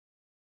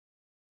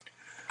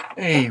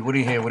Hey, what do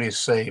you hear? What do you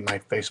say, my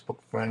Facebook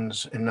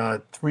friends?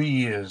 In 3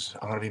 years,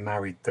 I'm gonna be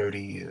married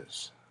 30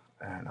 years,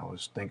 and I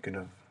was thinking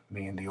of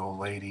me and the old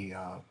lady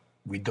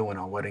redoing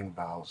our wedding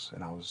vows,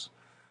 and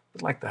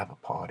would like to have a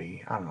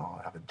party. I don't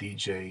know, have a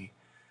DJ,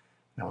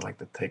 and I would like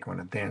to take her on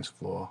the dance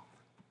floor,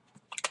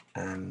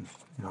 and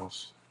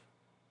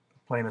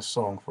playing a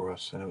song for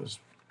us. And it was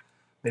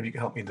maybe you can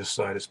help me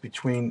decide. It's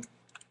between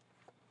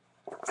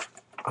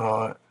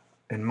uh,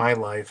 "In My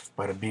Life"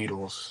 by the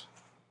Beatles,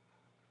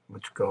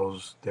 which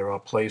goes, "There are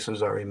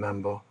places I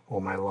remember all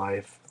my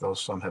life, though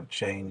some have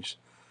changed.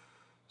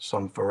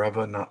 Some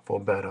forever, not for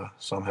better,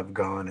 some have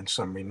gone and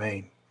some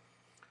remain.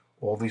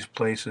 All these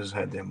places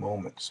had their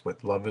moments.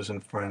 With lovers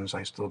and friends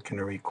I still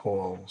can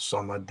recall.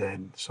 Some are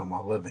dead, some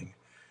are living.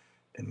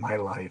 In my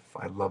life,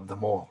 I love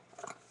them all."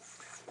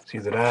 It's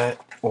either that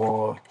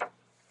or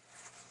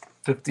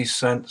 50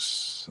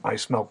 Cent's "I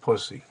Smell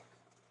Pussy,"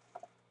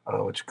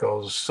 which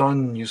goes,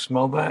 "Son, you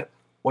smell that?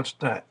 What's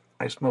that?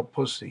 I smell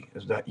pussy.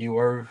 Is that you,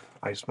 Irv?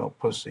 I smell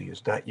pussy.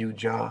 Is that you,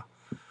 Ja?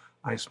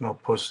 I smell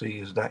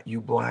pussy. Is that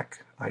you,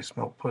 Black? I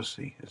smell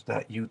pussy. Is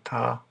that you,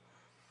 Ta?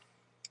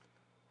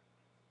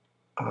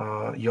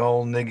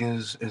 Y'all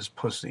niggas is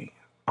pussy.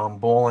 I'm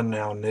ballin'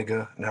 now,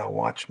 nigga. Now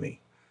watch me.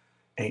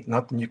 Ain't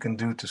nothing you can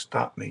do to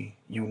stop me.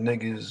 You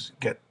niggas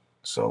get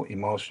so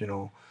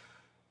emotional.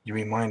 You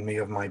remind me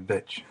of my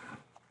bitch."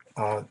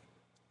 Uh,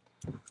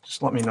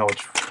 just let me know.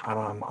 I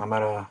don't.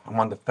 I'm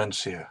on the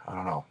fence here. I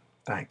don't know.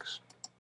 Thanks.